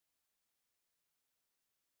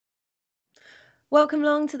Welcome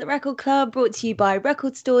along to the Record Club, brought to you by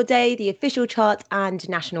Record Store Day, the official chart, and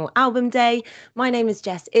National Album Day. My name is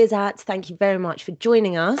Jess Iszatt. Thank you very much for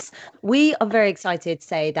joining us. We are very excited to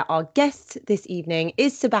say that our guest this evening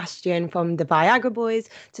is Sebastian from the Viagra Boys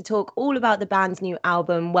to talk all about the band's new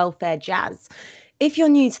album, Welfare Jazz. If you're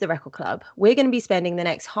new to the Record Club, we're going to be spending the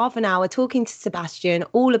next half an hour talking to Sebastian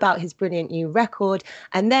all about his brilliant new record,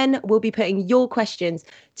 and then we'll be putting your questions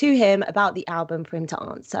to him about the album for him to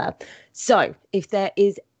answer. So if there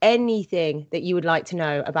is anything that you would like to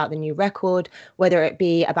know about the new record, whether it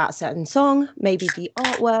be about a certain song, maybe the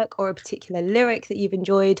artwork or a particular lyric that you've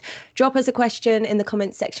enjoyed, drop us a question in the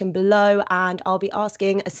comments section below and I'll be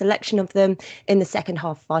asking a selection of them in the second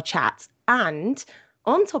half of our chat. And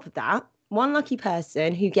on top of that, one lucky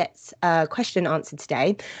person who gets a question answered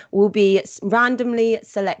today will be randomly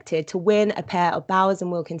selected to win a pair of Bowers &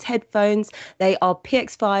 Wilkins headphones. They are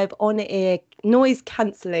PX5 on-ear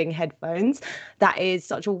noise-cancelling headphones. That is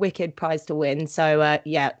such a wicked prize to win. So,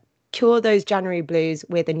 cure those January blues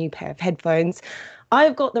with a new pair of headphones.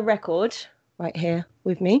 I've got the record right here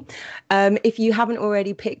with me. If you haven't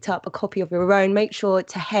already picked up a copy of your own, make sure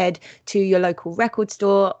to head to your local record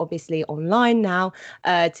store, obviously online now,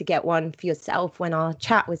 to get one for yourself when our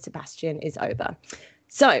chat with Sebastian is over.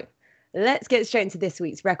 So let's get straight into this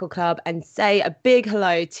week's Record Club and say a big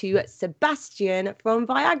hello to Sebastian from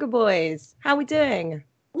Viagra Boys. How are we doing?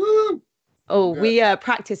 Woo! Oh, we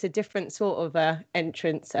practiced a different sort of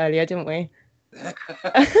entrance earlier, didn't we?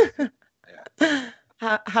 Yeah.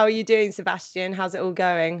 How are you doing, Sebastian? How's it all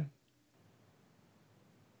going?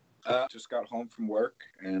 Just got home from work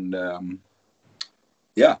and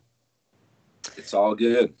it's all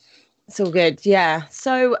good. It's all good, yeah.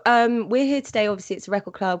 So we're here today. Obviously, it's a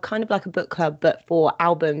record club, kind of like a book club, but for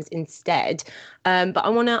albums instead. But I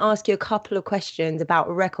want to ask you a couple of questions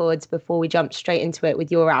about records before we jump straight into it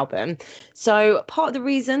with your album. So part of the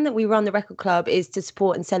reason that we run the record club is to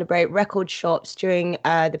support and celebrate record shops during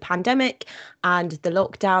the pandemic and the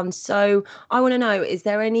lockdown. So I want to know, is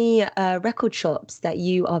there any record shops that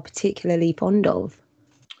you are particularly fond of?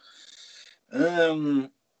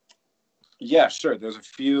 Yeah, sure. There's a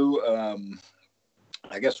few.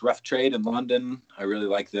 I guess Rough Trade in London. I really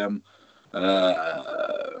like them.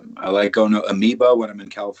 I like going to Amoeba when I'm in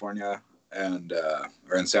California and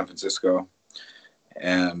or in San Francisco.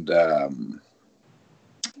 And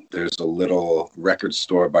there's a little record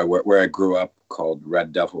store by where I grew up called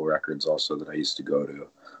Red Devil Records also that I used to go to.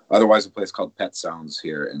 Otherwise, a place called Pet Sounds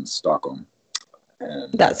here in Stockholm.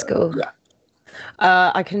 And, that's cool. Yeah.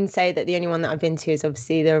 I can say that the only one that I've been to is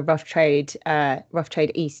obviously the Rough Trade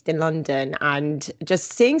East in London, and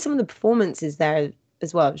just seeing some of the performances there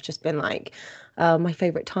as well. It's just been like my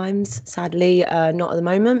favourite times. Sadly, not at the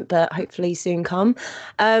moment, but hopefully soon come.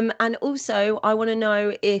 And also, I want to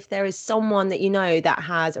know if there is someone that you know that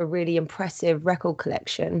has a really impressive record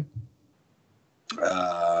collection.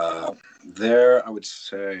 There, I would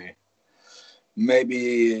say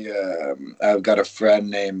maybe I've got a friend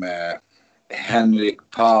named Henke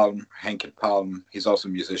Palm. He's also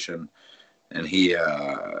a musician, and he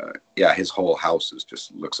his whole house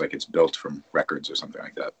just looks like it's built from records or something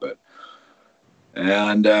like that.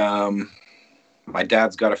 And my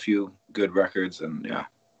dad's got a few good records, and yeah,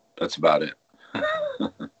 that's about it.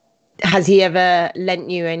 Has he ever lent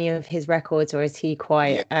you any of his records, or is he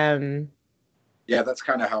quite Yeah, that's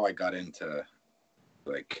kind of how I got into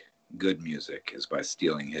like good music, is by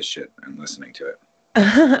stealing his shit and listening to it.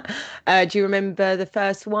 Do you remember the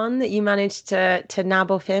first one that you managed to nab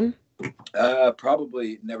off him?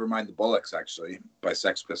 Probably Nevermind the Bollocks, actually, by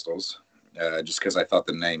Sex Pistols. Just because I thought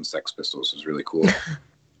the name Sex Pistols was really cool.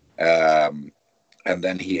 And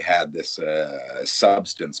then he had this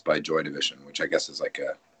Substance by Joy Division, which I guess is like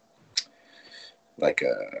a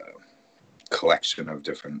collection of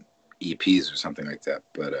different EPs or something like that.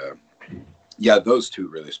 But yeah, those two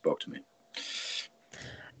really spoke to me.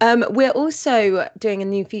 We're also doing a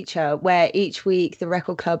new feature where each week the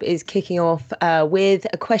Record Club is kicking off with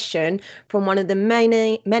a question from one of the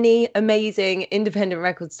many amazing independent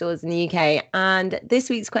record stores in the UK. And this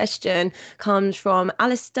week's question comes from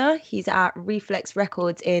Alistair. He's at Reflex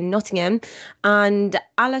Records in Nottingham. And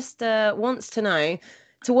Alistair wants to know,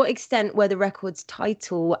 to what extent were the record's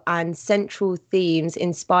title and central themes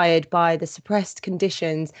inspired by the suppressed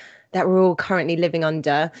conditions that we're all currently living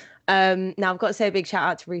under? Now, I've got to say a big shout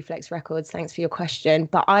out to Reflex Records. Thanks for your question.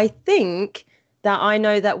 But I think that I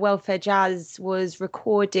know that Welfare Jazz was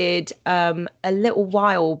recorded a little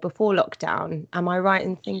while before lockdown. Am I right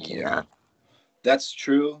in thinking that? That's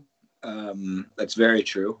true. That's very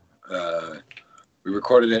true. We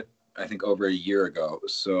recorded it, I think, over a year ago.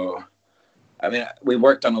 So I mean, we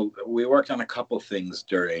worked on a couple things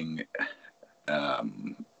during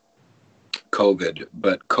COVID,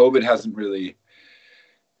 but COVID hasn't really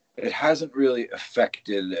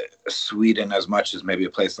affected Sweden as much as maybe a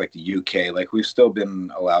place like the UK. Like we've still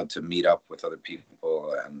been allowed to meet up with other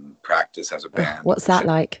people and practice as a band. What's that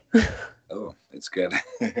like? Oh, it's good.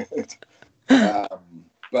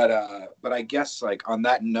 But I guess like on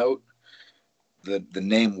that note, the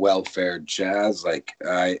name Welfare Jazz, like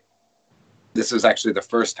this is actually the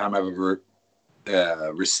first time I've ever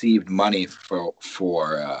received money from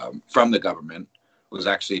the government. It was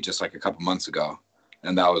actually just like a couple months ago,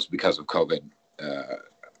 and that was because of COVID.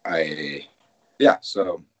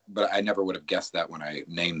 But I never would have guessed that when I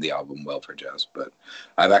named the album Welfare Jazz. But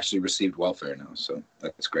I've actually received welfare now, so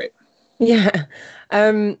that's great. Yeah.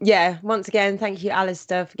 Yeah. Once again, thank you,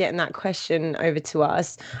 Alistair, for getting that question over to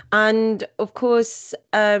us. And of course,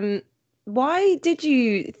 why did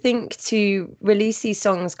you think to release these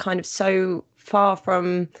songs kind of so far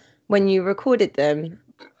from when you recorded them?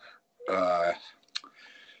 Uh,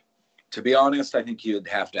 to be honest, I think you'd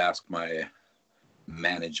have to ask my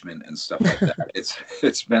management and stuff like that.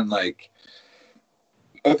 It's been like,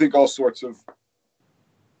 I think all sorts of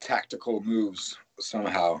tactical moves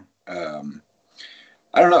somehow. I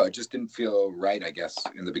don't know. It just didn't feel right, I guess,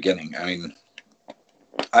 in the beginning. I mean,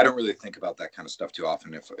 I don't really think about that kind of stuff too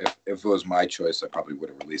often. If it was my choice, I probably would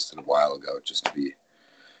have released it a while ago,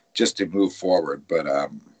 just to move forward. But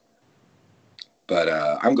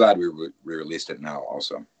I'm glad we released it now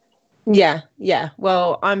also. Yeah, yeah.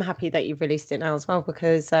 Well, I'm happy that you've released it now as well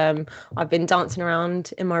because I've been dancing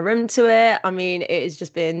around in my room to it. I mean, it has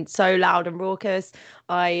just been so loud and raucous.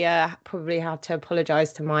 I probably had to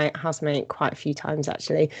apologize to my housemate quite a few times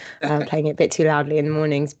actually, playing it a bit too loudly in the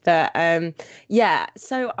mornings. But yeah,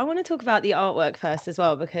 so I want to talk about the artwork first as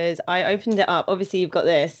well because I opened it up. Obviously, you've got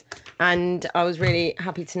this, and I was really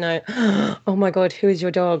happy to know. Oh my God, who is your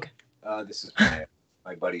dog? This is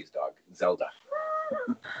my buddy's dog, Zelda.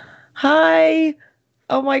 Hi.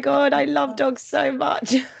 Oh my God, I love dogs so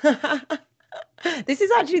much. This is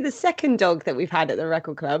actually the second dog that we've had at the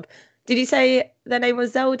record club. Did you say their name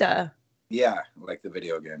was Zelda? Yeah, like the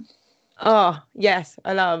video game. Oh, yes,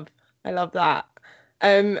 I love that.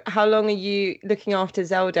 How long are you looking after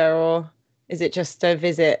Zelda or is it just a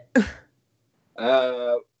visit?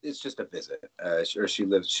 It's just a visit. She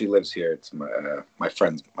lives here. It's my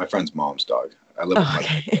friend's mom's dog. I live with Oh, my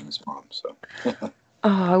okay. friend's mom, so.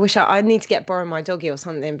 Oh, I wish I need to get borrow my doggy or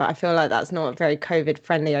something, but I feel like that's not very COVID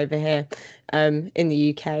friendly over here, in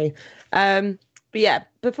the UK. But yeah,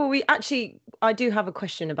 before we actually, I do have a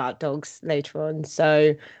question about dogs later on,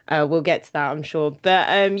 so we'll get to that, I'm sure.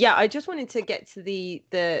 But yeah, I just wanted to get to the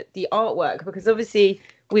artwork because obviously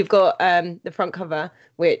we've got the front cover,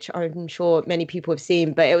 which I'm sure many people have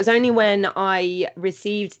seen, but it was only when I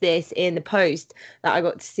received this in the post that I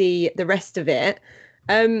got to see the rest of it.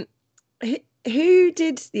 Um, who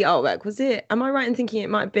did the artwork? Was it? Am I right in thinking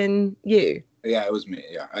it might have been you? Yeah, it was me.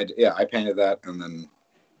 Yeah, I painted that, and then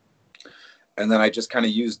I just kind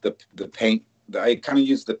of used the paint. I kind of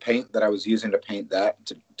used the paint that I was using to paint that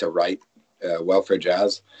to write Welfare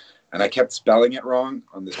Jazz, and I kept spelling it wrong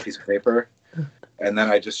on this piece of paper. And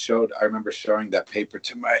then I remember showing that paper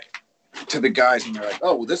to the guys, and they're like,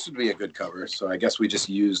 "Oh, well, this would be a good cover." So I guess we just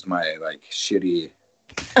used my like shitty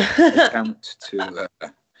attempt to.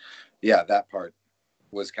 Yeah, that part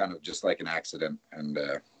was kind of just like an accident, and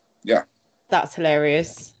yeah. That's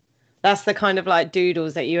hilarious. That's the kind of like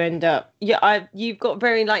doodles that you end up. Yeah, you've got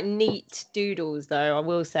very like neat doodles though, I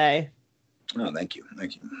will say. Oh, thank you,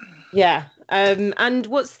 thank you. Yeah. And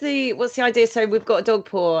what's the idea? So we've got a dog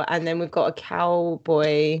paw and then we've got a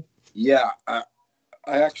cowboy. Yeah, I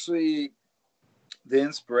actually, the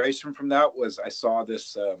inspiration from that was I saw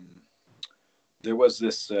this. There was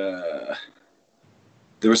this.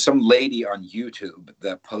 There was some lady on YouTube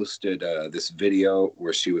that posted this video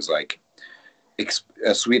where she was like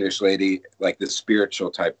a Swedish lady, like this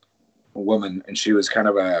spiritual type woman, and she was kind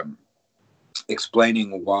of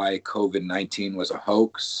explaining why COVID-19 was a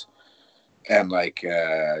hoax, and like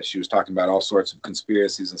she was talking about all sorts of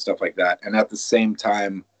conspiracies and stuff like that, and at the same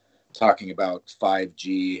time talking about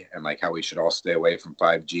 5G and like how we should all stay away from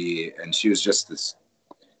 5G, and she was just this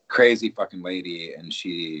crazy fucking lady, and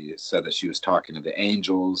she said that she was talking to the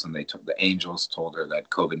angels, and the angels told her that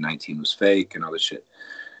COVID-19 was fake and all this shit.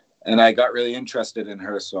 And I got really interested in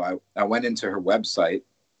her, so I went into her website,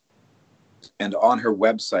 and on her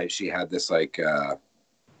website she had this like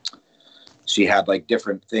she had like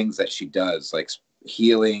different things that she does, like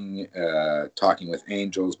healing, talking with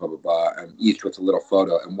angels, blah blah blah, and each with a little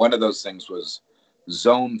photo. And one of those things was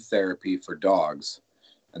zone therapy for dogs.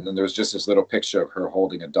 And then there was just this little picture of her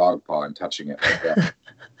holding a dog paw and touching it like that.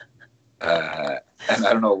 And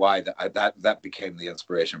I don't know why that became the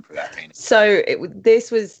inspiration for that painting. So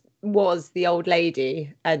this was the old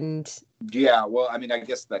lady, and yeah, well, I mean, I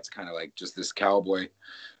guess that's kind of like just this cowboy,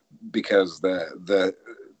 because the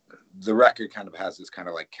record kind of has this kind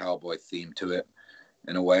of like cowboy theme to it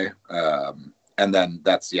in a way. And then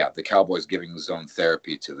that's the cowboy's giving his own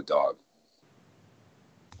therapy to the dog.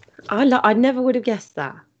 I never would have guessed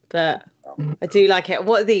that, but I do like it.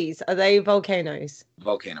 What are these? Are they volcanoes?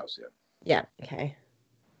 Volcanoes, yeah. Yeah, okay.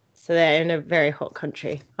 So they're in a very hot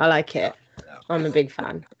country. I like it. Yeah. I'm a big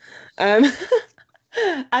fan. Um,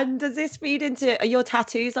 and does this feed into, are your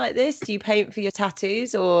tattoos like this? Do you paint for your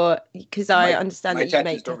tattoos, or because I understand my that you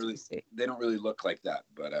make tattoos they don't really look like that,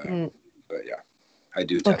 but yeah, I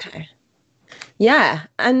do tattoos. Okay. Yeah,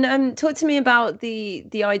 and talk to me about the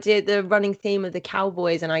idea, the running theme of the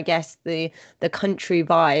Cowboys, and I guess the country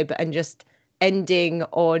vibe, and just ending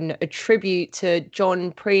on a tribute to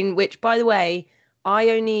John Prine, which, by the way, I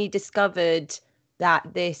only discovered that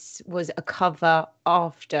this was a cover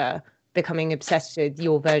after becoming obsessed with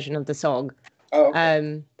your version of the song. Oh,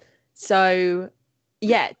 okay. So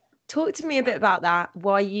yeah, talk to me a bit about that.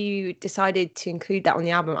 Why you decided to include that on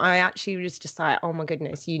the album? I actually was just like, oh my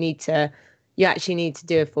goodness, you actually need to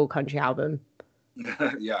do a full country album.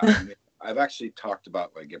 Yeah, I mean, I've actually talked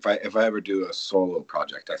about, like, if I ever do a solo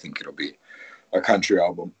project, I think it'll be a country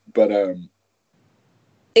album. But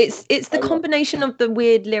it's the combination of the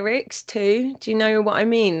weird lyrics too. Do you know what I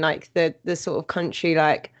mean? Like the sort of country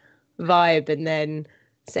like vibe, and then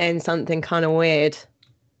saying something kind of weird.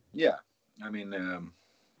 Yeah, I mean,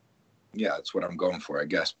 yeah, that's what I'm going for, I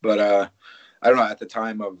guess. But I don't know. At the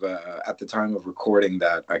time of recording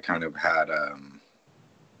that, I kind of had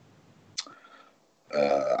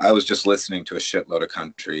I was just listening to a shitload of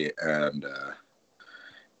country, and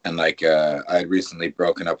like I had recently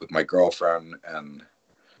broken up with my girlfriend, and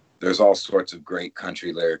there's all sorts of great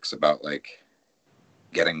country lyrics about like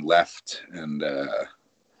getting left and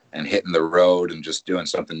hitting the road and just doing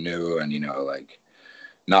something new, and like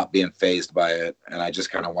not being fazed by it. And I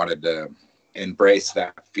just kind of wanted to embrace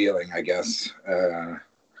that feeling, I guess.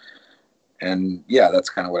 And yeah, that's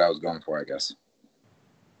kind of what I was going for, I guess.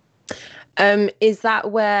 Is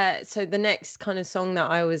that where, so the next kind of song that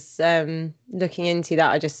I was looking into,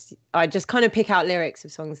 that I just kind of pick out lyrics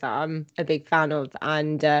of songs that I'm a big fan of,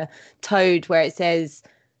 and Toad, where it says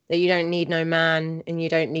that you don't need no man and you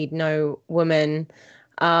don't need no woman.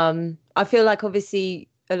 I feel like obviously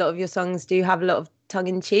a lot of your songs do have a lot of tongue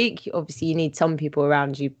in cheek. Obviously you need some people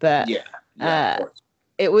around you, but yeah, of course.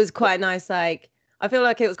 It was quite nice. Like, I feel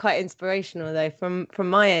like it was quite inspirational though. From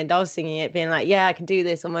my end, I was singing it, being like, "Yeah, I can do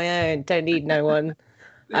this on my own. Don't need no one."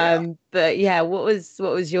 Yeah. But yeah, what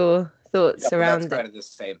was your thoughts around that's kind of the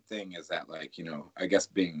same thing, is that, like, I guess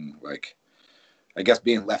being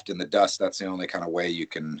left in the dust, that's the only kind of way you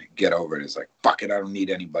can get over it, is like, fuck it, I don't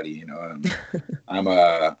need anybody, and I'm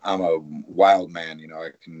a wild man,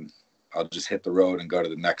 I'll just hit the road and go to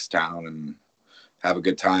the next town and have a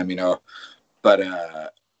good time, but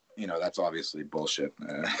that's obviously bullshit.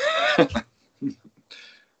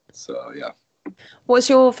 So yeah. What's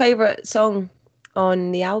your favorite song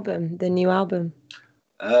on the album, the new album?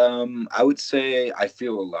 I would say "I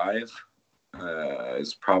Feel Alive"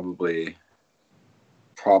 is probably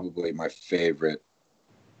my favorite,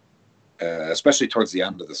 especially towards the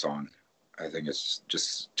end of the song. I think it's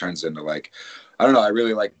just turns into, like, I don't know, I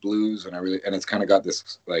really like blues, and it's kind of got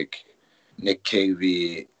this like Nick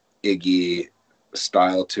Cavey, Iggy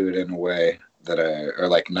style to it in a way that or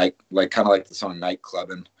like kind of like the song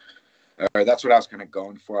 "Nightclubbing." Or that's what I was kind of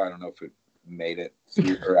going for. I don't know if it made it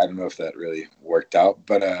through, or I don't know if that really worked out,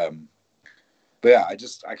 but yeah,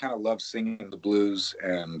 I kind of love singing the blues,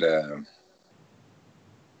 and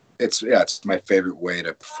it's my favorite way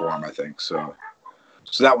to perform, I think. So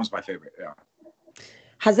that one's my favorite. Yeah.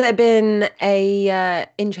 Has there been a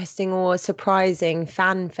interesting or surprising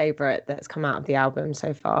fan favorite that's come out of the album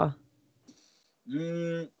so far?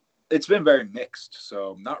 It's been very mixed,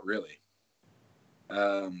 so not really.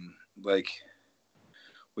 Like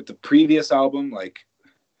with the previous album, like,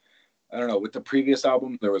 I don't know, with the previous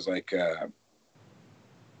album, there was like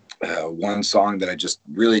one song that I just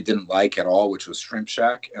really didn't like at all, which was Shrimp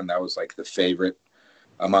Shack, and that was like the favorite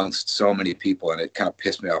amongst so many people, and it kind of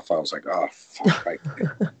pissed me off. I was like, oh fuck,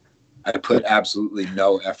 I put absolutely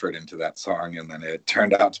no effort into that song, and then it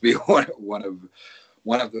turned out to be one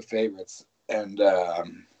of the favorites. And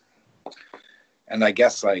I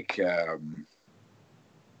guess, like, yeah,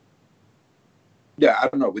 I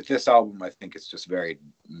don't know. With this album, I think it's just very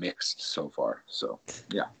mixed so far. So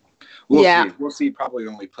yeah. We'll Yeah. see. We'll see. Probably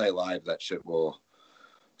when we play live, that shit will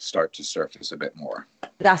start to surface a bit more.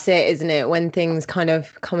 That's it, isn't it? When things kind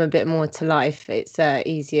of come a bit more to life, it's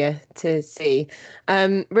easier to see.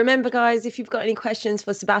 Remember, guys, if you've got any questions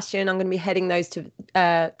for Sebastian, I'm going to be heading those to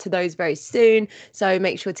those very soon. So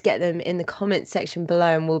make sure to get them in the comments section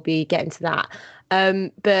below, and we'll be getting to that.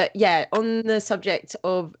 But yeah, on the subject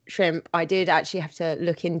of shrimp, I did actually have to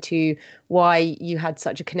look into why you had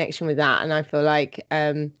such a connection with that, and I feel like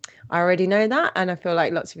I already know that, and I feel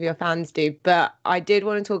like lots of your fans do. But I did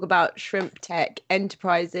want to talk about Shrimp Tech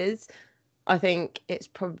Enterprises. I think it's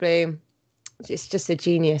just a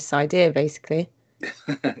genius idea, basically.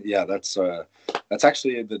 Yeah, that's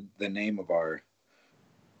actually the name of our.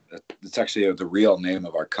 It's actually the real name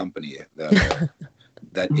of our company that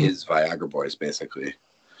is Viagra Boys, basically.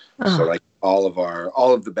 Oh. So like all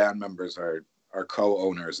of the band members are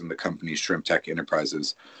co-owners in the company Shrimp Tech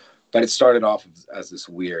Enterprises. But it started off as this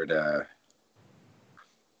weird,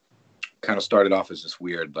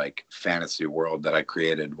 like fantasy world that I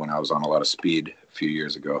created when I was on a lot of speed a few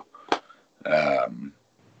years ago,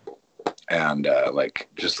 and like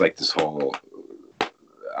just like this whole,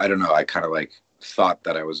 I don't know, I kind of like thought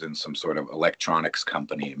that I was in some sort of electronics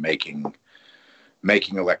company making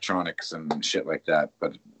electronics and shit like that,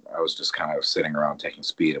 but I was just kind of sitting around taking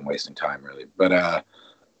speed and wasting time, really. But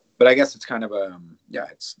I guess it's kind of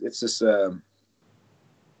it's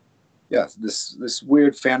this this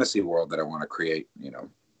weird fantasy world that I want to create,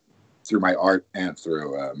 through my art and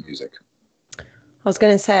through music. I was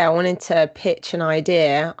going to say I wanted to pitch an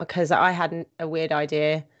idea because I had a weird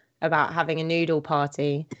idea about having a noodle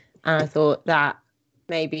party, and I thought that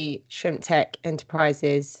maybe Shrimp Tech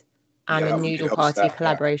Enterprises and a noodle party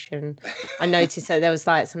collaboration. Yeah. I noticed that there was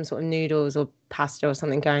like some sort of noodles or pasta or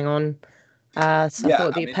something going on. So I thought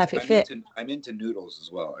it'd be a perfect fit. I'm into noodles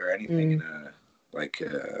as well, or anything in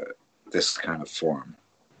this kind of form.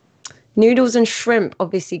 Noodles and shrimp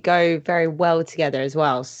obviously go very well together as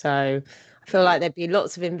well. So I feel like there'd be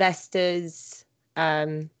lots of investors.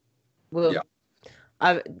 This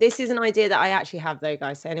is an idea that I actually have, though,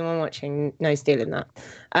 guys. So anyone watching, no stealing that.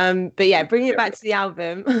 But yeah, bringing it back to the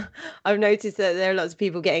album, I've noticed that there are lots of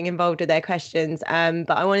people getting involved with their questions.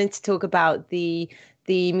 But I wanted to talk about the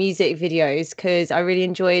music videos because I really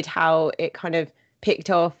enjoyed how it kind of picked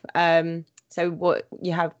off. So what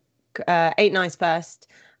you have, Eight Nights first,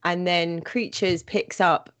 and then Creatures picks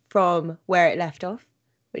up from where it left off,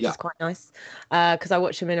 which is quite nice because I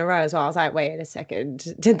watched them in a row as well. I was like, wait a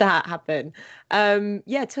second, did that happen?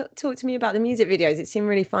 Talk to me about the music videos. It seemed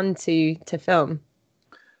really fun to film.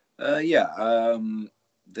 They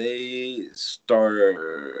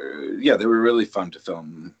were really fun to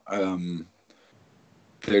film.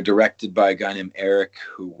 They're directed by a guy named Eric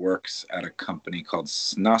who works at a company called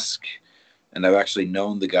Snusk. And I've actually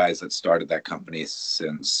known the guys that started that company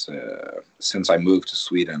since I moved to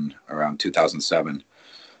Sweden around 2007.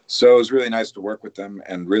 So it was really nice to work with them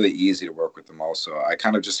and really easy to work with them also. I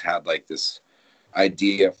kind of just had like this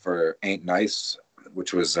idea for Ain't Nice,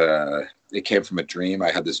 which was, it came from a dream.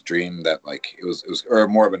 I had this dream that like, it was or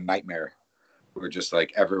more of a nightmare where just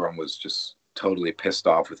like everyone was just totally pissed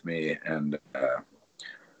off with me. And,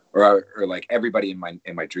 or like everybody in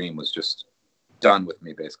my dream was just done with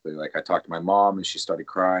me, basically. Like I talked to my mom and she started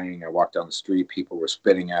crying. I walked down the street, people were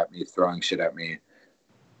spitting at me, throwing shit at me.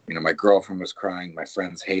 My girlfriend was crying, my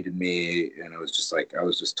friends hated me, and it was just like I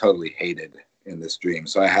was just totally hated in this dream.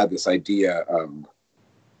 So I had this idea.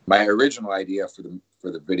 My original idea for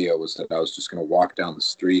the video was that I was just going to walk down the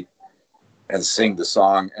street and sing the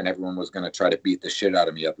song, and everyone was going to try to beat the shit out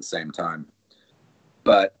of me at the same time.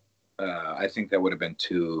 But I think that would have been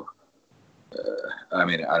too. I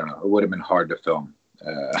don't know. It would have been hard to film.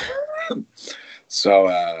 So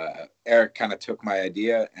Eric kind of took my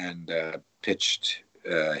idea and pitched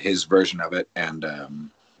his version of it. And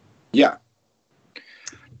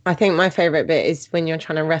I think my favorite bit is when you're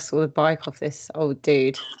trying to wrestle the bike off this old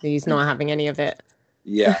dude. He's not having any of it.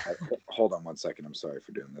 Yeah. Hold on one second. I'm sorry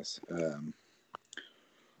for doing this.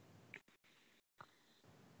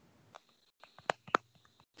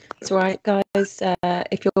 It's all right, guys.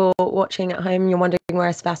 If you're watching at home, you're wondering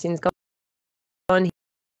where Sebastian's gone. So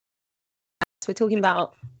we're talking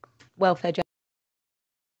about Welfare Jack,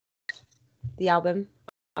 the album.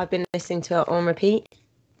 I've been listening to it on repeat.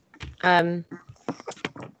 And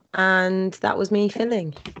that was me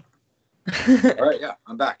filling. All right, yeah,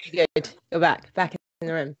 I'm back. Good. You're back in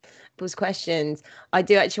the room. Those questions. I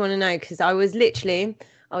do actually want to know because I was making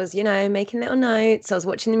little notes. I was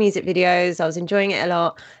watching the music videos. I was enjoying it a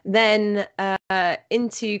lot. Then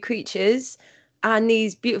into Creatures. and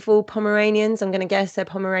these beautiful Pomeranians, I'm gonna guess they're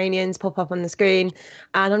Pomeranians, pop up on the screen,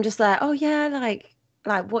 and I'm just like, oh yeah,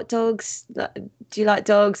 like what dogs? Like, do you like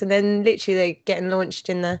dogs? And then literally they're getting launched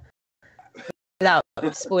in the without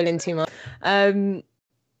spoiling too much. Um,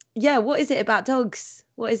 yeah, what is it about dogs?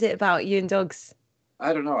 What is it about you and dogs?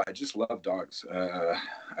 I don't know. I just love dogs.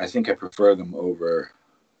 I think I prefer them over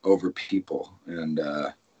people, and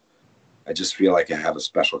I just feel like I have a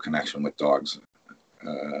special connection with dogs,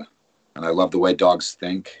 and I love the way dogs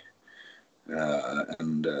think.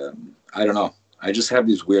 And I don't know. I just have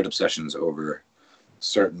these weird obsessions over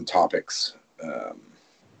certain topics.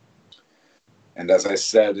 And as I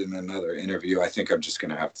said in another interview, I think I'm just going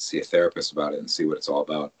to have to see a therapist about it and see what it's all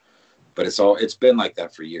about. But it's been like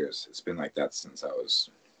that for years. It's been like that since I was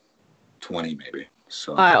 20, maybe.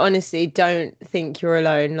 So I honestly don't think you're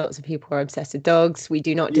alone. Lots of people are obsessed with dogs. We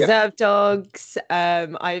do not yeah. deserve dogs.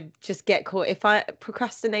 I just get caught.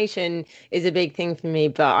 Procrastination is a big thing for me,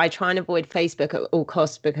 but I try and avoid Facebook at all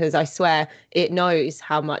costs because I swear it knows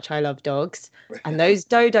how much I love dogs. And those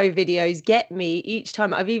dodo videos get me each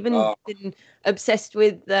time. I've even been obsessed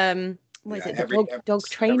with what is Yeah, it, the dog every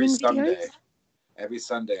training videos?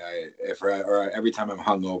 Sunday, or every time I'm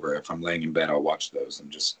hungover, if I'm laying in bed, I'll watch those and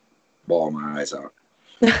just bawl my eyes out.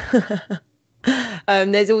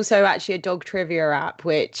 There's also actually a dog trivia app,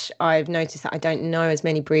 which I've noticed that I don't know as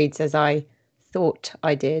many breeds as I thought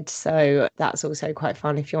I did. So that's also quite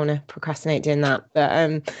fun if you want to procrastinate doing that.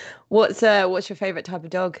 But what's your favorite type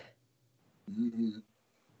of dog? Mm-hmm.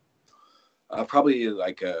 Probably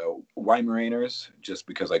like Weimaraners, just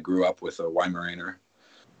because I grew up with a Weimaraner.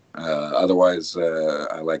 Otherwise,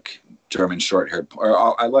 I like German short-haired, or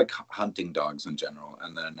I like hunting dogs in general,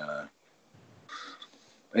 and then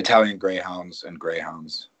Italian greyhounds and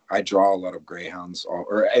greyhounds. I draw a lot of greyhounds,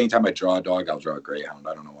 or anytime I draw a dog, I'll draw a greyhound.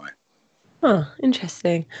 I don't know why. Oh,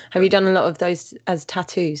 interesting. Have you done a lot of those as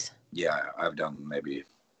tattoos? Yeah, I've done maybe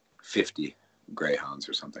 50 greyhounds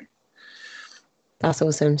or something. That's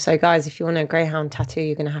awesome. So, guys, if you want a greyhound tattoo,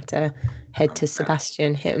 you're going to have to head to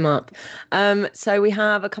Sebastian, hit him up. So we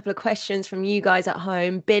have a couple of questions from you guys at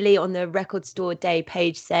home. Billy on the Record Store Day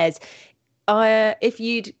page says, if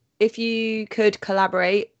you could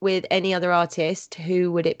collaborate with any other artist,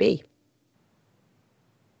 who would it be?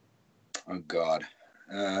 Oh God,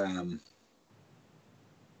 I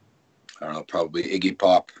don't know. Probably Iggy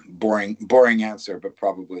Pop. Boring answer, but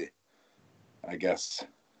probably, I guess.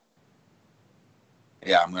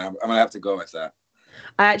 Yeah, I'm gonna have to go with that.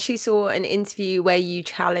 I actually saw an interview where you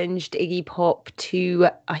challenged Iggy Pop to,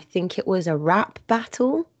 I think it was a rap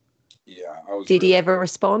battle. Yeah, Did he ever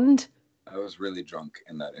respond? I was really drunk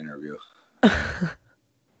in that interview.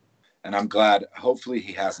 And I'm glad. Hopefully,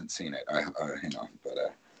 he hasn't seen it.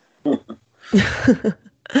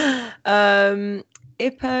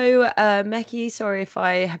 Ippo Meki, sorry if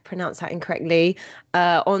I have pronounced that incorrectly,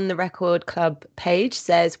 on the Record Club page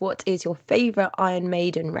says, what is your favorite Iron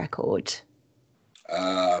Maiden record?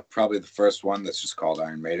 Probably the first one that's just called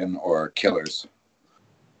Iron Maiden, or Killers.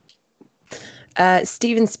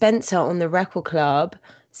 Steven Spencer on the Record Club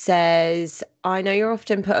says, I know you're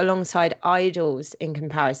often put alongside idols in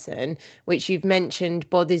comparison, which you've mentioned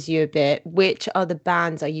bothers you a bit. Which other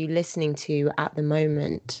bands are you listening to at the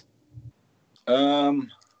moment? I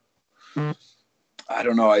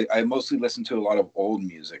don't know. I mostly listen to a lot of old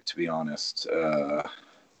music, to be honest. I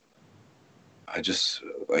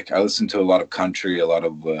listen to a lot of country, a lot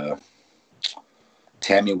of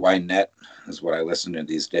Tammy Wynette is what I listen to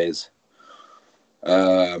these days.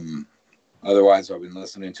 Otherwise, I've been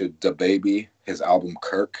listening to DaBaby, his album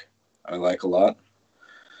Kirk. I like a lot.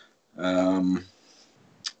 I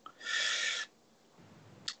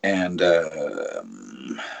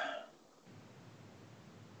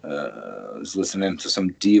was listening to some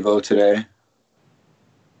Devo today.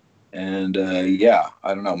 And yeah,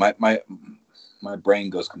 I don't know. My brain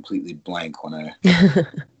goes completely blank when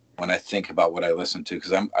I think about what I listen to,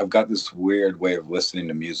 because I've got this weird way of listening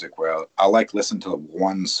to music where I'll like listen to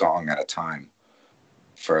one song at a time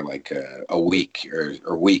for like a week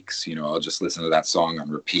or weeks. I'll just listen to that song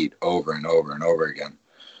on repeat over and over and over again.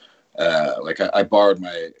 I borrowed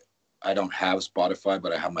I don't have Spotify,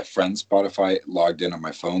 but I have my friend's Spotify logged in on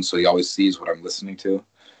my phone, so he always sees what I'm listening to.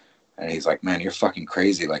 And he's like, man, you're fucking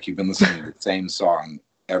crazy. Like, you've been listening to the same song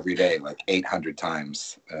every day, like 800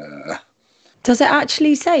 times. Does it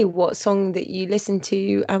actually say what song that you listen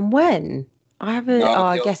to and when? I haven't. No,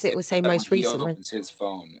 I guess it will say most recent. When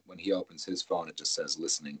he opens his phone, it just says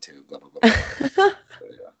listening to blah, blah, blah. So,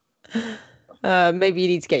 yeah. Maybe you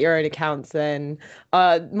need to get your own accounts then.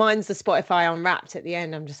 Mine's the Spotify Unwrapped at the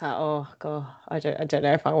end. I'm just like, oh God, I don't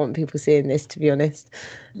know if I want people seeing this, to be honest.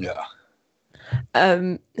 Yeah.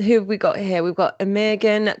 Who have we got here? We've got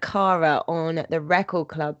Megan Cara on the Record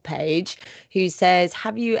Club page who says,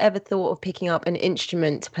 have you ever thought of picking up an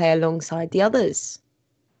instrument to play alongside the others?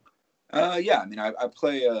 Yeah, I mean, I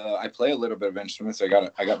play a little bit of instruments. I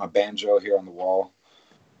got my banjo here on the wall.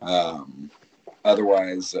 Um,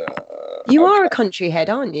 otherwise, You are a country head,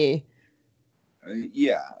 aren't you?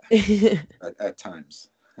 Yeah, at times.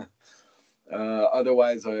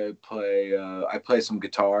 Otherwise, I play some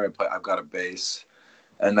guitar. I've got a bass,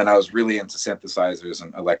 and then I was really into synthesizers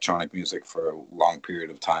and electronic music for a long period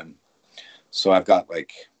of time. So I've got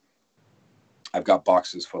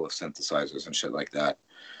boxes full of synthesizers and shit like that.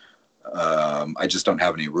 I just don't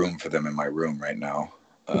have any room for them in my room right now.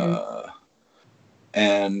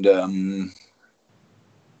 And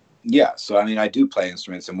yeah, so I mean, I do play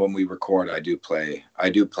instruments, and when we record, I do play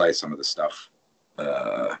some of the stuff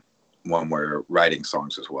when we're writing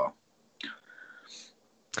songs as well.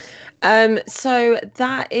 So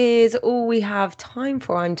that is all we have time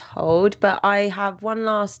for, I'm told. But I have one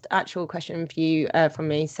last actual question for you from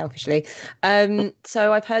me, selfishly.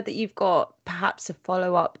 So I've heard that you've got perhaps a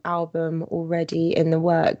follow-up album already in the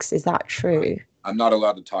works. Is that true? I'm not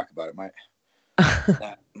allowed to talk about it.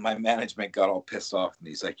 My management got all pissed off, and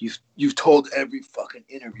he's like, "You've told every fucking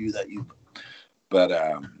interview that you," but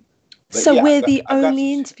so yeah, we're the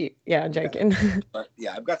only interview. Yeah, I'm joking. But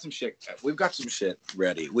yeah, I've got some shit. We've got some shit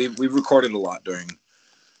ready. We've recorded a lot during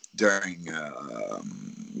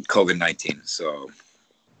COVID-19. So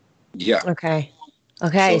yeah. Okay.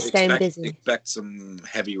 So Staying busy. Expect some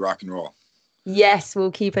heavy rock and roll. Yes,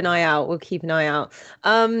 we'll keep an eye out.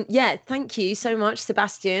 Yeah, thank you so much,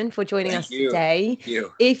 Sebastian, for joining us today. Thank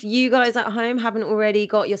you. If you guys at home haven't already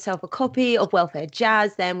got yourself a copy of Welfare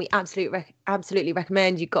Jazz, then we absolutely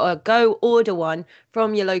recommend you gotta go order one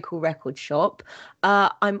from your local record shop.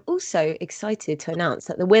 I'm also excited to announce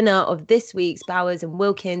that the winner of this week's Bowers and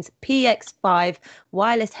Wilkins PX5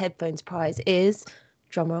 wireless headphones prize is,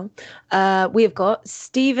 drumroll, we have got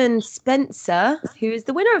Stephen Spencer, who is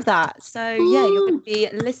the winner of that. So yeah, you're going to be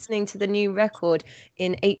listening to the new record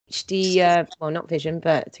in HD, well, not vision,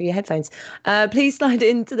 but through your headphones. Please slide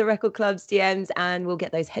into the Record Club's DMs and we'll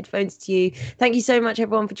get those headphones to you. Thank you so much,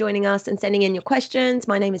 everyone, for joining us and sending in your questions.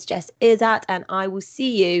 My name is Jess Iszatt, and I will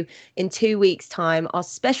see you in 2 weeks' time. Our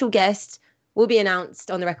special guest will be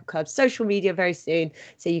announced on the Record Club's social media very soon.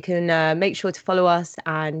 So you can make sure to follow us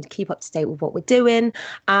and keep up to date with what we're doing.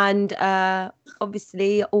 And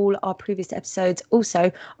obviously, all our previous episodes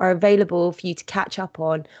also are available for you to catch up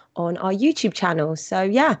on our YouTube channel. So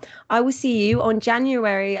yeah, I will see you on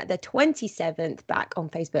January the 27th back on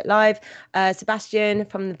Facebook Live. Sebastian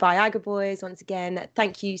from the Viagra Boys, once again,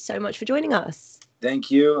 thank you so much for joining us.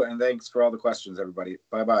 Thank you, and thanks for all the questions, everybody.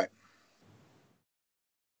 Bye-bye.